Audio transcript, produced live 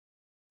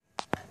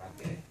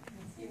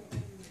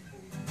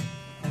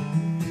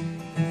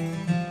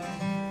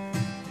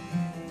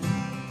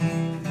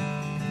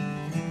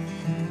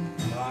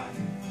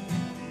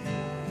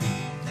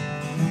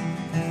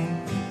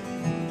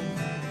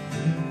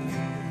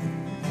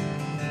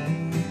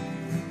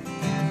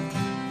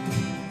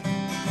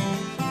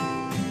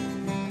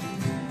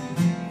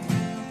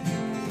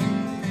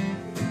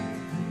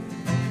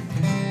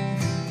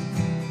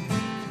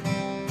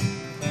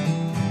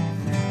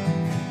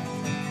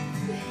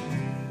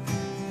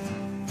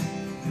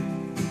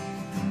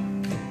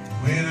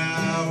When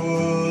I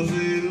was a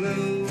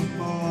little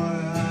boy,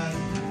 I'd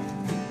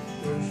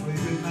go to sleep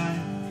at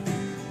night.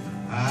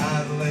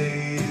 I'd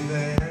lay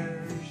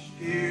there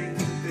scared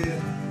to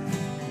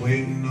death,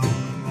 waiting on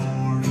the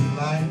morning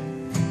light.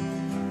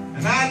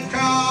 And I'd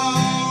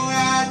call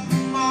out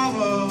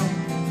Mama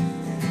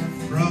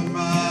from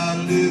my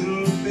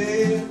little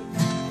bed.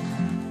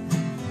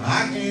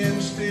 I can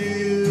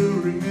still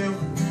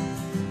remember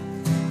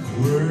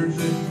the words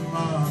that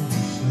Mama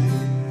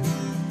said.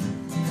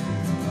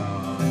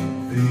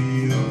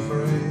 Be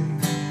afraid,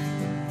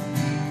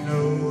 you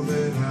know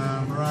that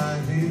I'm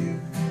right here.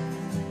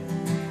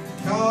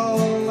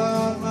 Call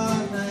out my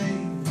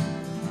name,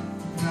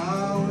 and I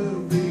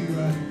will be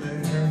right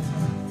there.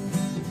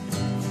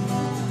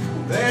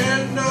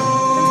 There's no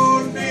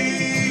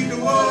need to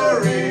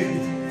worry,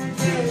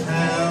 just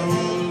have a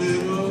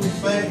little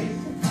faith.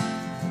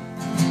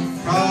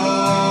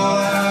 Call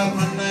out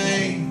my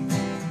name,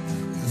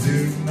 do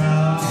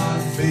not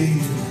be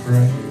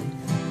afraid.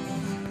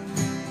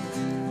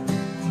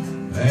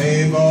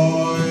 A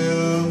boy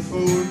of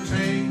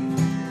 14,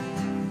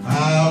 I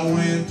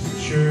went to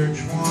church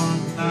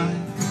one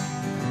night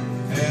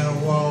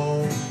and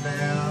walked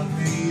down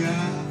the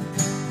aisle.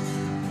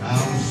 I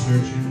was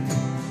searching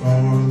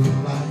for the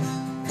light,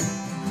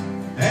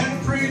 and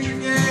the preacher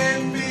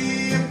gave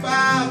me a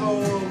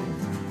Bible,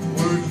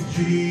 words of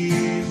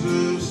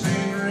Jesus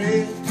in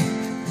red.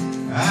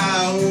 I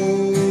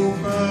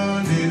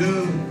opened it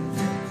up,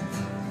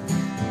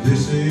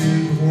 this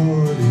is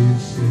what it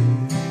said.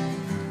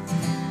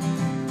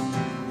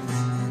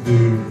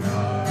 Do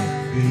not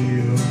be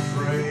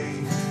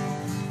afraid,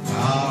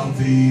 I'll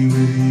be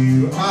with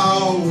you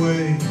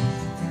always.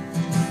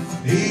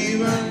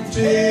 Even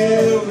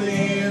till the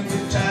end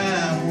of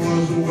time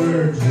was the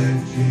words that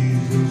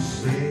Jesus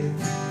said.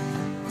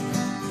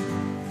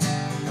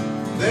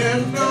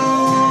 There's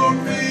no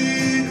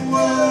need to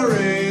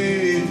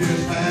worry,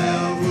 just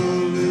have a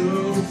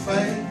little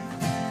faith.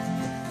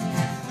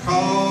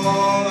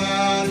 Call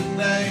out his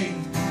name,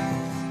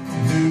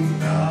 do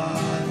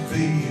not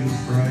be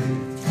afraid.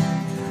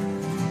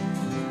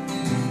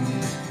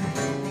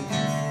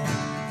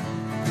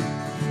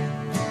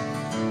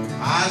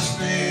 I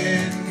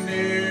stand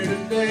here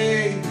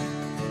today,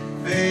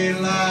 a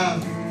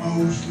life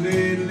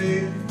mostly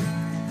lived.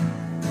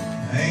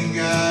 Ain't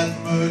got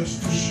much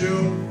to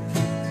show,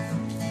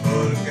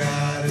 but I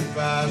got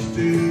advice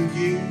to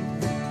give.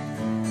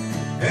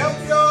 Help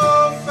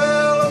your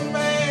fellow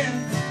man,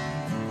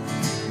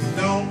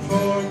 don't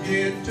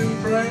forget to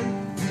pray.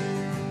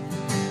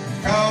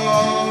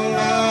 Call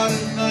out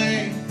his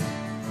name,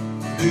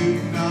 do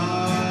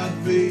not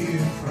be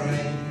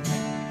afraid.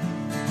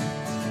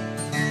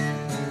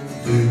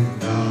 Do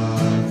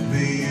not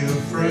be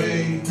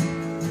afraid,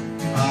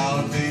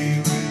 I'll be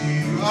with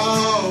you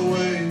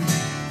always.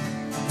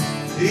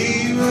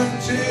 Even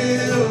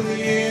till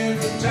the end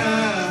of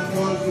time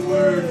was the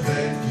words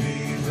that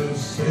Jesus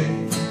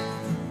said.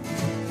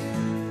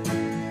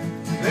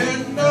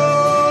 There's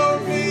no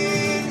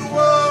need to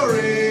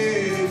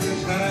worry,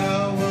 just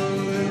have a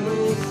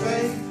little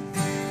faith.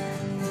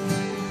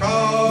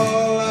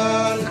 Call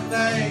out his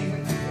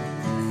name,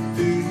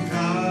 do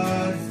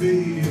not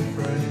be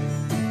afraid.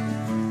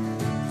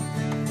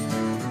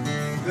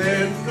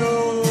 There's no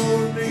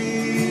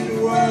need to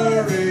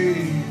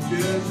worry,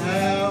 just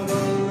have a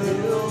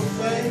little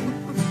faith.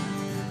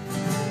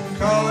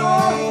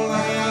 Call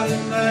out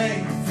his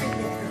name,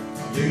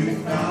 do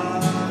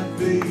not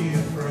be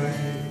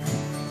afraid.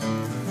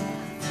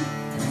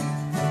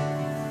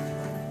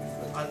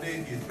 I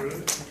did get through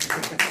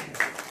it.